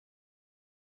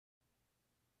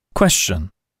Question.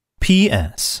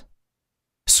 PS.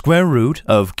 Square root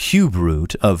of cube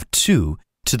root of 2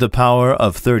 to the power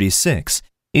of 36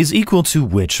 is equal to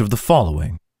which of the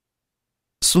following?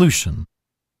 Solution.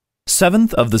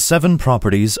 Seventh of the 7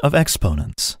 properties of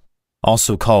exponents,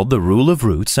 also called the rule of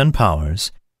roots and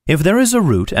powers. If there is a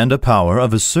root and a power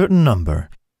of a certain number,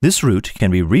 this root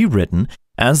can be rewritten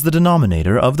as the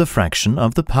denominator of the fraction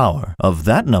of the power of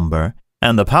that number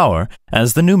and the power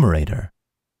as the numerator.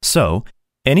 So,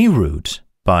 any root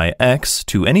by x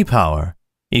to any power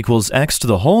equals x to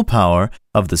the whole power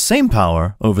of the same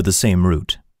power over the same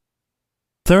root.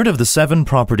 Third of the 7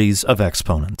 properties of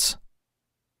exponents.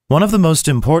 One of the most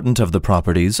important of the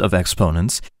properties of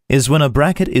exponents is when a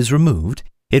bracket is removed,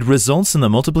 it results in the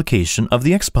multiplication of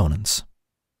the exponents.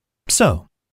 So,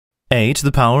 a to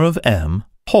the power of m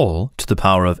whole to the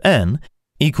power of n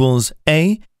equals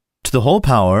a to the whole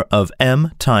power of m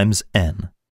times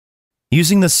n.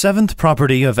 Using the 7th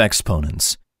property of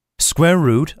exponents, square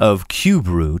root of cube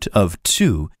root of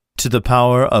 2 to the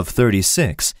power of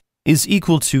 36 is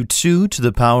equal to 2 to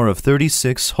the power of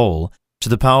 36 whole to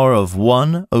the power of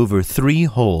 1 over 3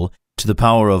 whole to the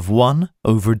power of 1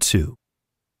 over 2.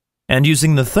 And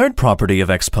using the 3rd property of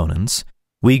exponents,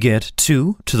 we get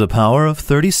 2 to the power of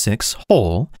 36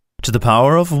 whole to the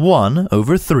power of 1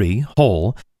 over 3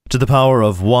 whole to the power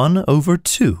of 1 over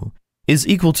 2 is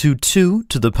equal to 2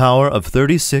 to the power of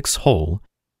 36 whole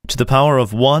to the power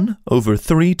of 1 over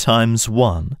 3 times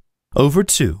 1 over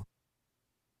 2.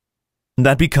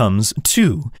 That becomes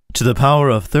 2 to the power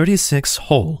of 36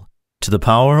 whole to the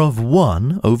power of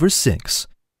 1 over 6,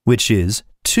 which is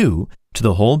 2 to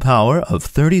the whole power of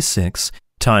 36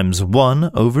 times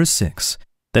 1 over 6,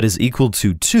 that is equal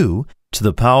to 2 to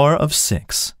the power of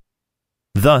 6.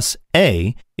 Thus,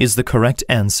 A is the correct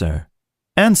answer.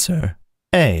 Answer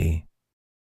A.